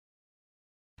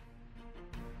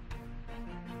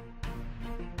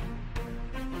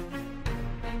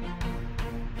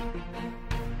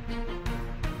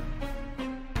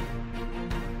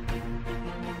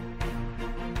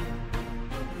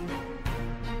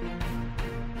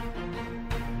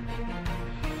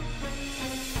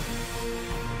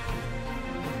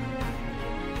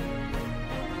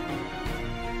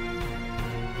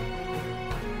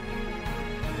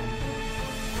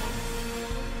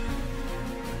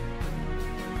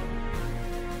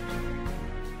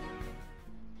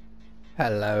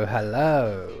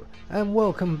Hello, and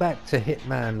welcome back to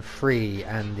Hitman 3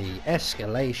 and the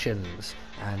Escalations.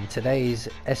 And today's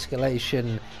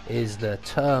escalation is the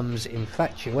Turms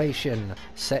Infatuation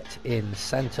set in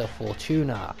Santa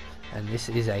Fortuna. And this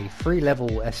is a 3-level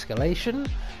escalation,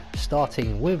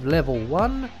 starting with level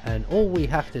 1, and all we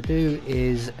have to do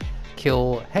is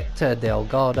kill Hector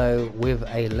Delgado with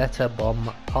a letter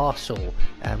bomb parcel,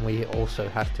 and we also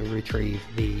have to retrieve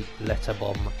the letter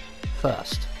bomb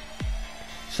first.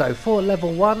 So for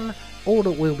level 1, all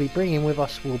that we'll be bringing with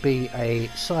us will be a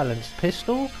silenced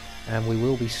pistol, and we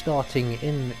will be starting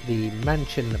in the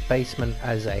mansion basement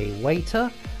as a waiter,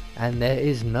 and there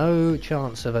is no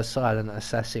chance of a silent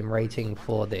assassin rating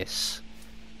for this.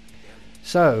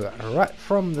 So right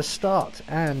from the start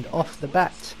and off the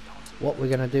bat, what we're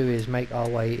going to do is make our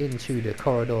way into the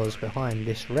corridors behind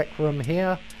this rec room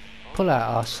here, pull out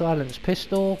our silenced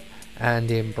pistol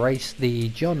and embrace the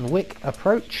John Wick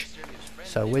approach.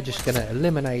 So we're just going to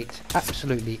eliminate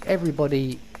absolutely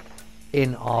everybody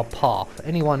in our path,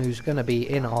 anyone who's going to be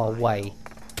in our way.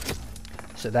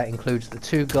 So that includes the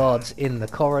 2 guards in the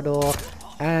corridor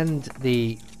and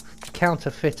the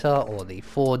counterfeiter or the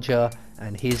forger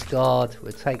and his guard.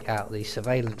 We'll take out the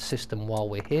surveillance system while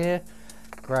we're here,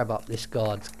 grab up this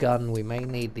guard's gun, we may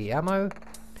need the ammo.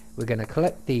 We're going to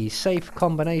collect the safe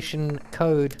combination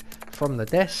code from the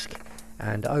desk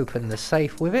and open the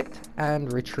safe with it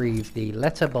and retrieve the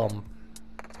letter bomb.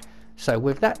 So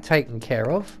with that taken care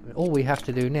of, all we have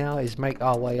to do now is make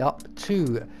our way up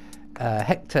to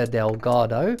Hector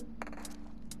Delgado,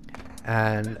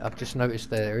 and I've just noticed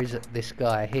there is this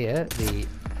guy here, the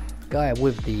guy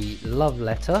with the love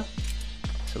letter,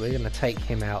 so we're going to take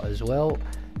him out as well.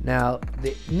 Now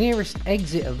the nearest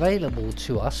exit available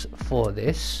to us for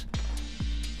this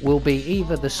will be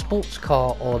either the sports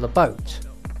car or the boat,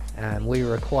 and we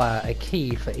require a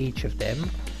key for each of them.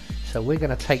 So we're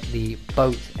going to take the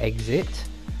boat exit,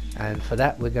 and for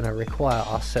that we're going to require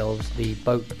ourselves the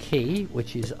boat key,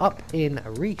 which is up in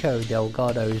Rico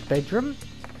Delgado's bedroom.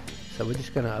 So we're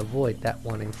just going to avoid that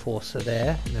one enforcer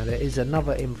there. Now there is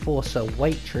another enforcer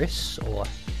waitress or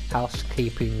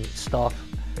housekeeping staff,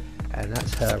 and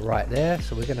that's her right there.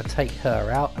 So we're going to take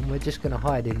her out, and we're just going to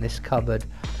hide in this cupboard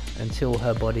until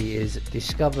her body is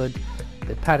discovered.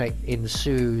 The panic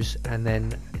ensues, and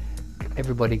then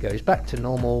everybody goes back to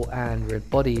normal and the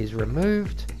body is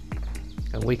removed,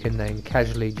 and we can then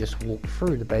casually just walk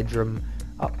through the bedroom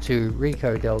up to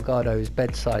Rico Delgado's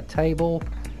bedside table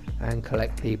and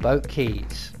collect the boat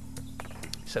keys.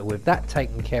 So with that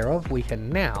taken care of, we can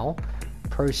now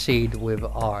proceed with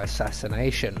our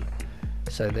assassination.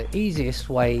 So the easiest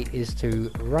way is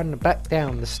to run back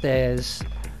down the stairs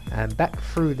and back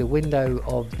through the window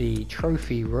of the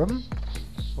trophy room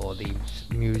or the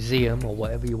museum or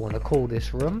whatever you want to call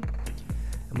this room,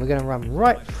 and we're going to run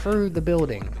right through the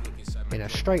building in a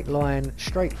straight line,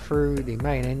 straight through the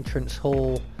main entrance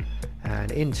hall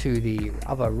and into the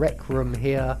other rec room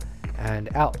here,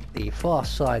 and out the far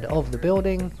side of the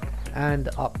building and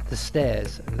up the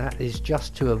stairs. And that is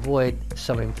just to avoid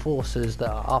some enforcers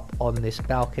that are up on this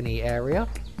balcony area.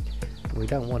 We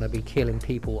don't want to be killing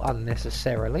people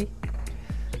unnecessarily.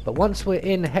 But once we're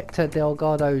in Hector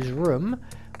Delgado's room,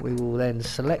 we will then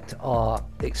select our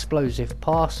explosive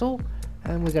parcel,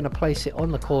 and we're going to place it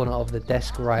on the corner of the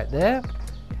desk right there.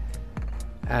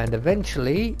 And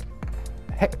eventually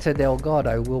Hector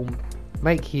Delgado will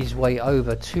make his way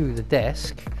over to the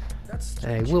desk,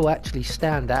 and he will actually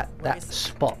stand at that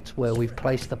spot where we've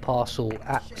placed the parcel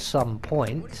at some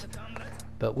point,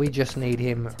 but we just need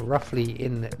him roughly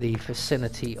in the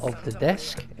vicinity of the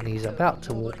desk, and he's about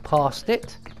to walk past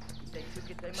it.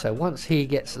 So once he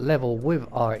gets level with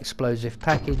our explosive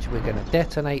package, we're going to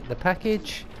detonate the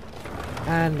package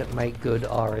and make good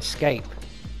our escape.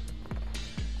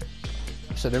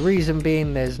 So the reason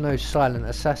being there's no silent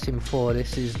assassin for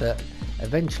this is that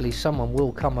eventually someone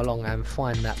will come along and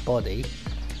find that body.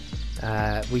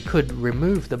 We could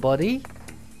remove the body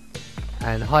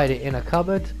and hide it in a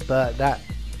cupboard, but that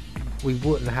we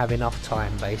wouldn't have enough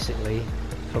time basically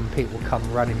from people come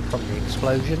running from the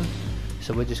explosion.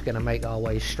 So we're just going to make our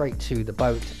way straight to the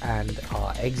boat and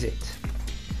our exit.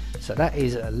 So that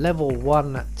is level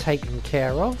 1 taken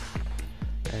care of,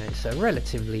 and it's a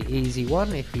relatively easy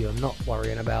one if you're not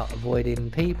worrying about avoiding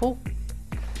people.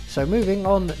 So moving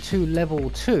on to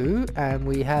level 2, and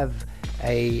we have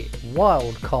a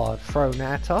wild card thrown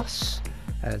at us,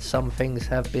 and some things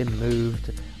have been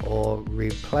moved or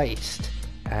replaced,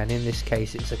 and in this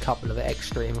case it's a couple of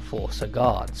extra enforcer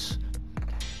guards.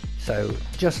 So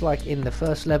just like in the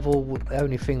first level, the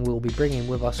only thing we'll be bringing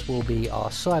with us will be our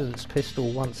silenced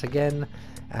pistol once again,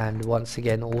 and once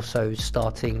again also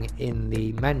starting in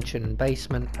the mansion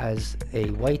basement as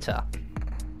a waiter.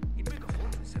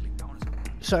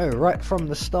 So right from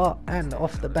the start and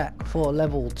off the back for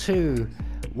level 2,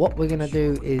 what we're going to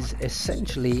do is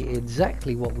essentially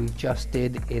exactly what we've just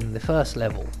did in the first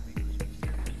level.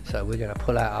 So we're going to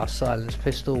pull out our silenced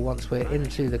pistol once we're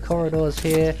into the corridors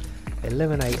here,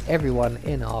 eliminate everyone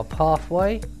in our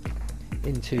pathway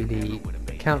into the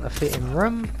counterfeiting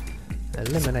room,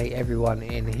 eliminate everyone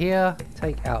in here,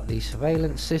 take out the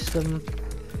surveillance system.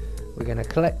 We're going to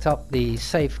collect up the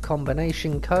safe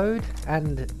combination code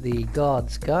and the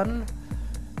guard's gun,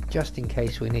 just in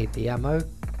case we need the ammo.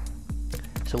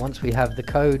 So once we have the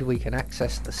code, we can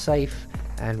access the safe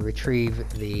and retrieve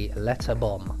the letter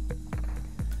bomb.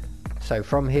 So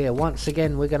from here, once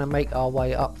again, we're going to make our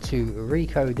way up to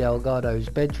Rico Delgado's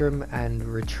bedroom and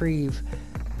retrieve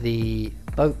the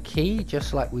boat key,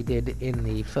 just like we did in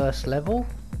the first level.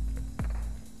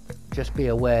 Just be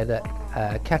aware that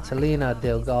Catalina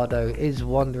Delgado is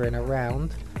wandering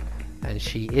around, and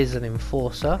she is an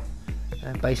enforcer,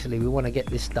 and basically we want to get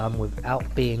this done without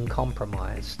being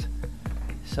compromised.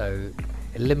 So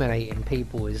eliminating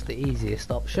people is the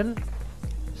easiest option.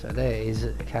 So there is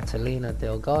Catalina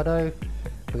Delgado.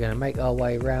 We're going to make our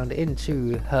way around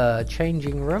into her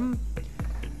changing room.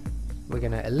 We're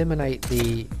going to eliminate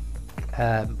the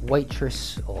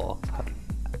waitress or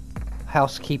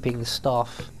housekeeping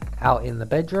staff out in the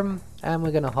bedroom, and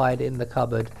we're going to hide in the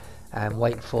cupboard and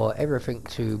wait for everything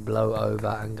to blow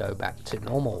over and go back to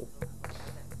normal.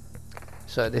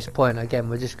 So at this point, again,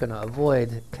 we're just going to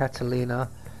avoid Catalina.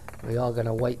 We are going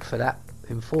to wait for that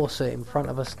enforcer in front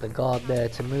of us, the guard there,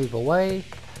 to move away,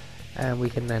 and we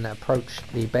can then approach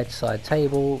the bedside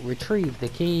table, retrieve the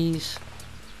keys,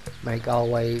 make our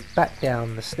way back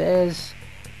down the stairs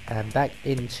and back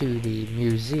into the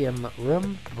museum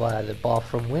room via the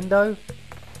bathroom window.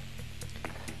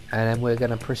 And then we're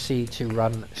going to proceed to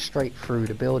run straight through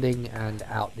the building and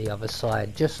out the other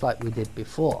side, just like we did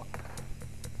before.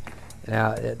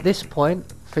 Now at this point,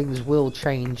 things will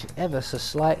change ever so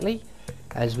slightly,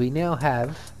 as we now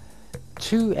have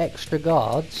 2 extra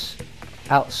guards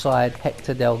outside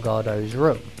Hector Delgado's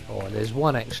room. Or there's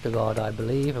 1 extra guard, I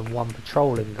believe, and 1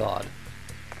 patrolling guard.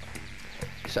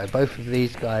 So both of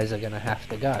these guys are going to have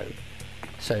to go.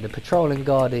 So the patrolling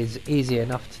guard is easy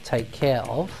enough to take care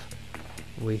of.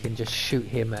 We can just shoot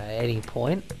him at any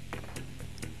point.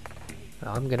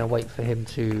 I'm going to wait for him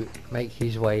to make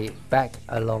his way back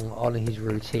along on his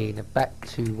routine back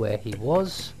to where he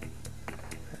was,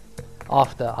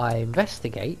 after I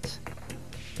investigate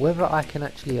whether I can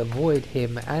actually avoid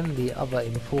him and the other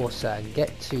enforcer and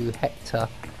get to Hector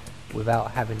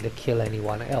without having to kill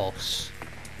anyone else.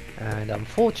 And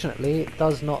unfortunately it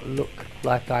does not look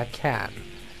like I can,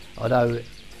 although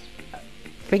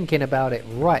thinking about it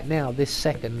right now, this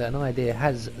second, an idea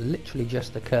has literally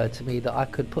just occurred to me that I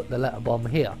could put the letter bomb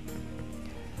here,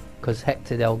 because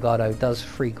Hector Delgado does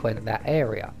frequent that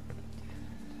area.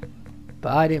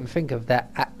 But I didn't think of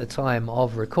that at the time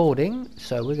of recording,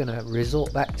 so we're going to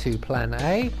resort back to plan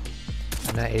A,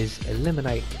 and that is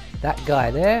eliminate that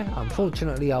guy there.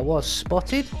 Unfortunately I was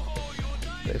spotted,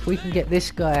 but if we can get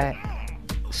this guy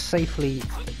safely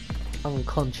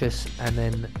unconscious and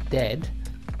then dead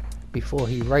before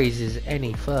he raises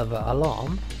any further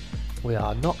alarm, we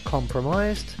are not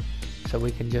compromised. So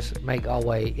we can just make our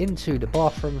way into the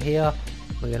bathroom here.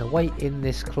 We're going to wait in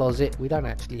this closet. We don't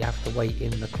actually have to wait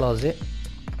in the closet,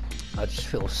 I just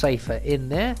feel safer in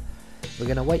there. We're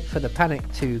going to wait for the panic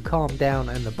to calm down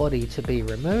and the body to be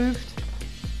removed,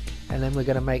 and then we're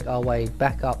going to make our way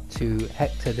back up to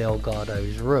Hector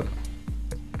Delgado's room.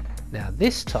 Now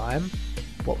this time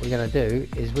what we're going to do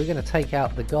is we're going to take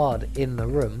out the guard in the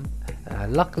room.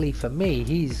 Luckily for me,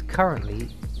 he's currently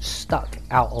stuck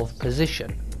out of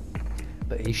position,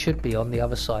 but he should be on the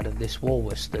other side of this wall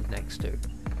we're stood next to.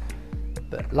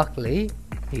 But luckily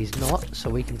he's not, so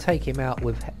we can take him out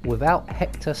without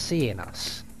Hector seeing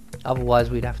us. Otherwise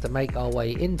we'd have to make our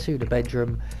way into the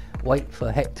bedroom, wait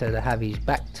for Hector to have his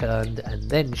back turned, and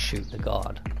then shoot the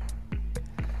guard.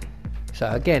 So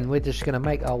again, we're just going to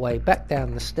make our way back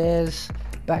down the stairs,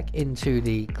 back into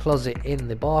the closet in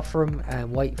the bathroom,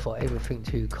 and wait for everything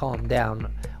to calm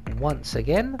down once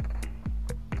again.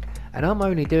 And I'm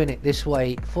only doing it this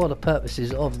way for the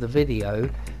purposes of the video,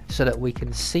 so that we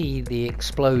can see the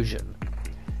explosion.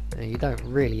 Now, you don't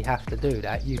really have to do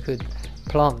that. You could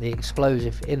plant the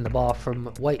explosive in the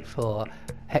bathroom, wait for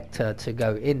Hector to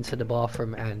go into the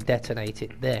bathroom and detonate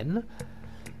it then.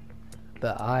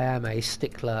 But I am a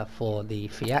stickler for the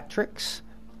theatrics,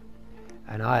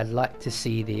 and I'd like to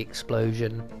see the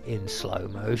explosion in slow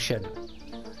motion.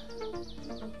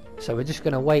 So we're just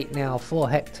going to wait now for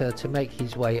Hector to make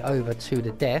his way over to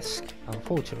the desk.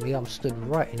 Unfortunately, I'm stood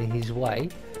right in his way,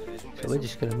 so we're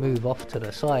just going to move off to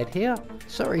the side here.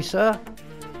 Sorry sir,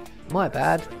 my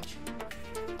bad.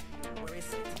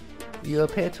 You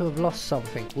appear to have lost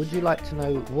something. Would you like to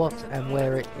know what and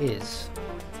where it is?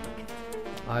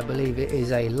 I believe it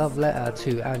is a love letter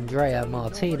to Andrea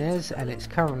Martinez, and it's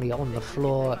currently on the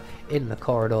floor in the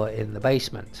corridor in the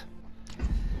basement.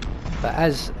 But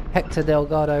as Hector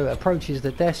Delgado approaches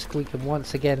the desk, we can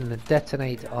once again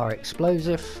detonate our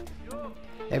explosive.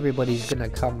 Everybody's going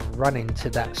to come running to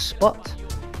that spot,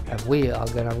 and we are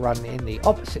going to run in the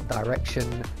opposite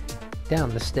direction, down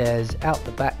the stairs, out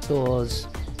the back doors,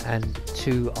 and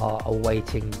to our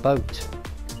awaiting boat.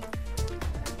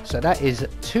 So that is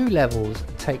 2 levels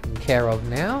taken care of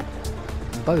now.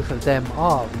 Both of them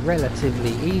are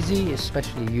relatively easy,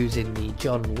 especially using the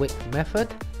John Wick method.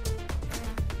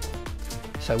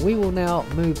 So we will now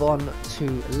move on to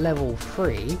level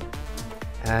 3,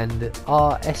 and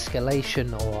our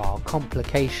escalation or our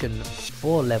complication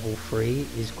for level 3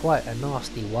 is quite a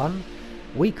nasty one.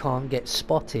 We can't get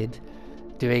spotted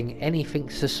doing anything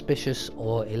suspicious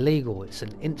or illegal. It's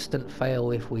an instant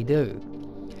fail if we do.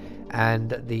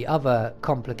 And the other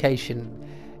complication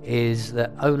is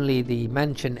that only the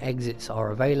mansion exits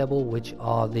are available, which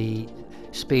are the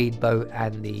speedboat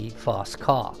and the fast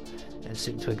car. And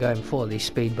since we're going for the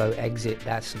speedboat exit,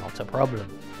 that's not a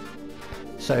problem.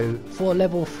 So for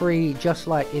level 3, just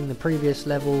like in the previous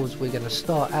levels, we're going to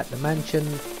start at the mansion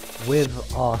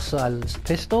with our silenced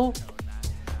pistol.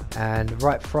 And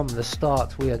right from the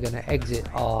start, we are going to exit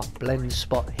our blend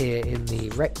spot here in the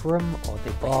rec room or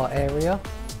the bar area.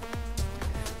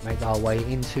 Make our way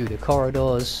into the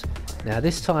corridors. Now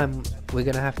this time we're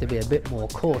going to have to be a bit more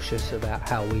cautious about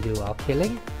how we do our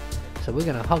killing. So we're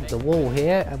going to hug the wall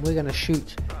here, and we're going to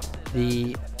shoot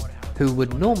the who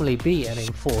would normally be an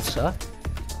enforcer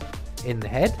in the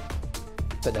head,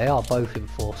 but they are both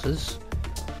enforcers.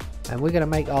 And we're going to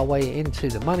make our way into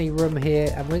the money room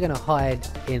here, and we're going to hide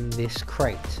in this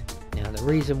crate. Now the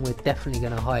reason we're definitely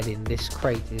going to hide in this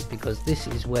crate is because this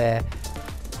is where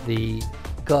the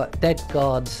dead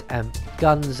guards and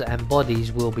guns and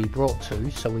bodies will be brought to,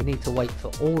 so we need to wait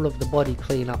for all of the body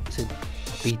cleanup to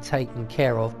be taken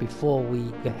care of before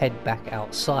we head back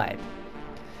outside.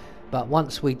 But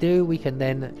once we do, we can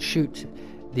then shoot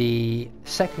the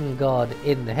second guard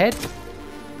in the head,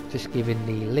 just giving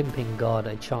the limping guard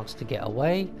a chance to get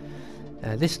away.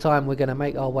 This time we're going to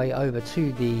make our way over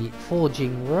to the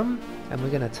forging room, and we're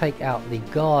going to take out the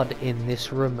guard in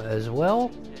this room as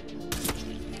well.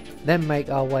 Then make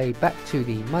our way back to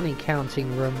the money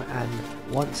counting room, and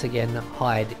once again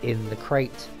hide in the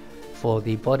crate for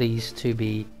the bodies to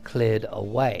be cleared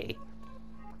away.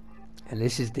 And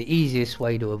this is the easiest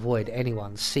way to avoid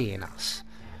anyone seeing us.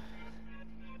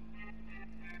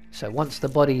 So once the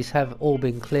bodies have all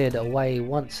been cleared away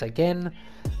once again,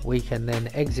 we can then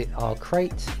exit our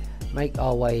crate, make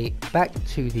our way back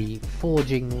to the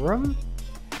forging room,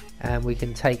 and we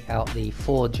can take out the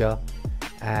forger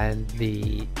and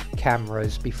the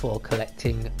cameras before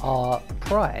collecting our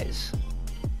prize.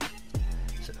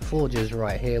 So the forger's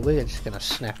right here. We're just going to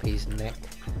snap his neck.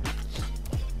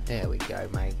 There we go,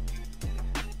 mate.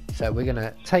 So we're going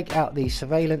to take out the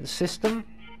surveillance system.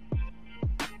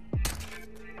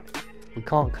 We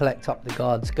can't collect up the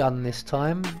guard's gun this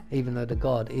time, even though the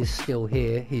guard is still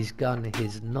here. His gun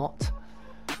is not,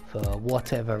 for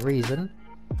whatever reason.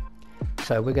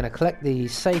 So we're going to collect the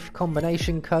safe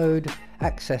combination code,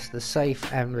 access the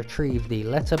safe and retrieve the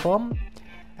letter bomb,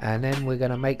 and then we're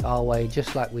going to make our way,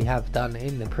 just like we have done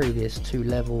in the previous 2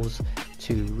 levels,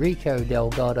 to Rico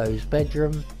Delgado's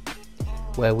bedroom,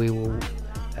 where we will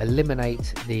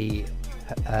eliminate the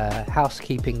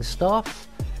housekeeping staff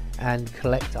and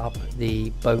collect up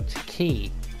the boat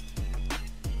key.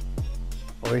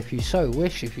 Or if you so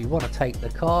wish, if you want to take the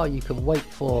car, you can wait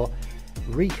for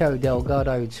Rico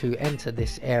Delgado to enter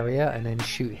this area and then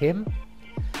shoot him.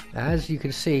 Now, as you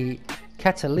can see,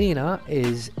 Catalina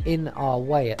is in our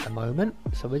way at the moment,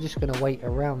 so we're just going to wait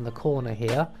around the corner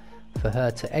here for her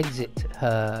to exit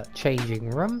her changing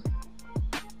room,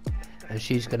 and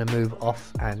she's going to move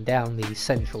off and down the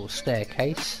central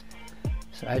staircase.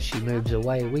 So as she moves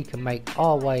away, we can make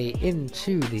our way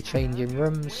into the changing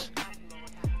rooms.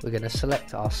 We're going to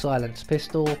select our silenced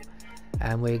pistol,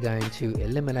 and we're going to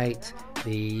eliminate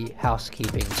the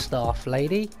housekeeping staff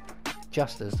lady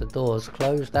just as the doors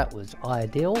close. That was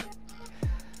ideal.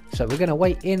 So we're going to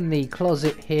wait in the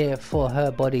closet here for her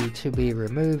body to be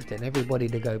removed and everybody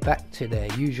to go back to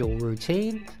their usual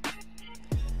routine.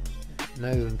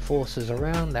 no enforcers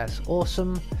around. That's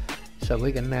awesome. So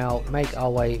we can now make our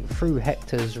way through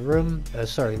Rico's room,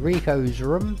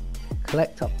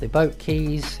 collect up the boat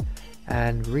keys,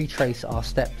 and retrace our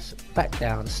steps back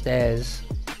downstairs,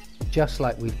 just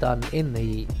like we've done in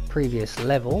the previous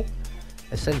level.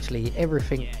 Essentially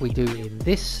everything we do in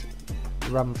this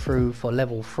run through for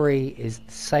level 3 is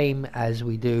the same as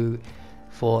we do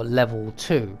for level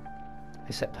 2,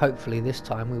 except hopefully this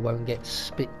time we won't get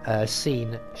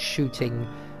seen shooting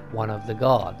one of the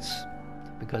guards,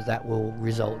 because that will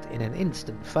result in an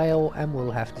instant fail and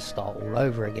we'll have to start all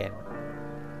over again.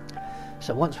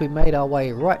 So once we've made our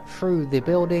way right through the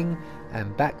building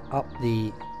and back up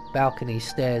the balcony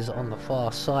stairs on the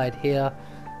far side here,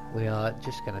 we are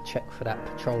just going to check for that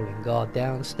patrolling guard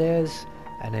downstairs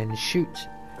and then shoot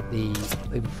the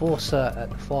enforcer at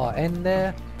the far end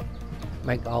there.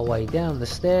 Make our way down the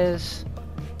stairs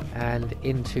and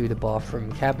into the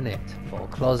bathroom cabinet or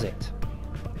closet,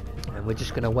 and we're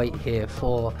just going to wait here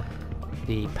for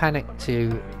the panic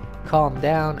to calm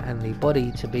down and the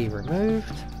body to be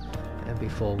removed, and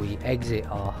before we exit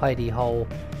our hidey hole,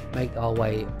 make our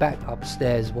way back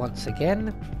upstairs once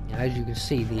again. As you can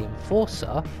see, the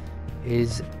enforcer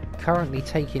is currently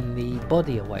taking the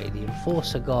body away, the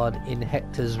enforcer guard in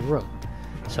Hector's room.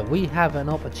 So we have an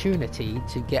opportunity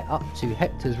to get up to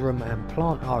Hector's room and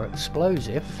plant our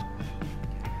explosive,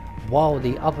 while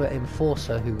the other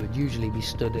enforcer, who would usually be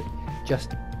stood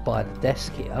just by the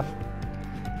desk here,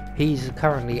 he's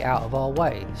currently out of our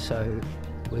way. So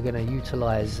we're going to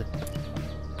utilize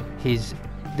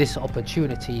this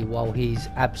opportunity while he's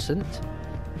absent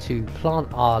to plant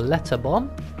our letter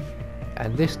bomb,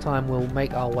 and this time we'll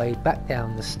make our way back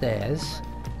down the stairs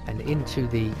and into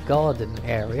the garden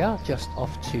area just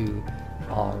off to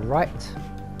our right.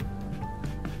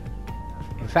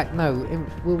 In fact, no,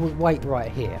 we'll wait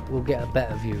right here. We'll get a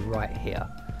better view right here.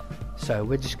 So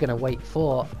we're just going to wait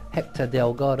for Hector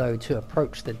Delgado to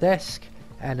approach the desk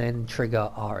and then trigger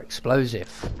our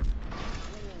explosive.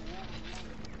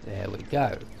 There we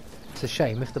go. It's a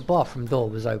shame. If the bathroom door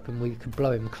was open, we could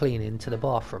blow him clean into the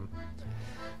bathroom.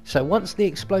 So once the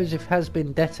explosive has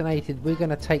been detonated, we're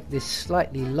going to take this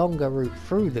slightly longer route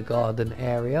through the garden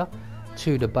area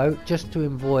to the boat, just to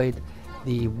avoid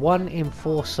the one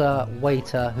enforcer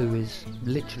waiter who is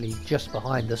literally just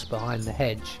behind us, behind the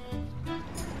hedge,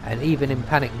 and even in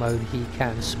panic mode he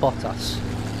can spot us.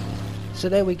 So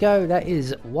there we go, that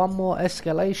is one more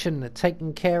escalation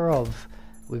taken care of,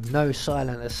 with no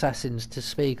silent assassins to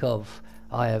speak of.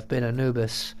 I have been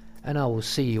Anubis, and I will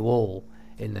see you all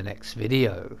in the next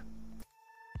video.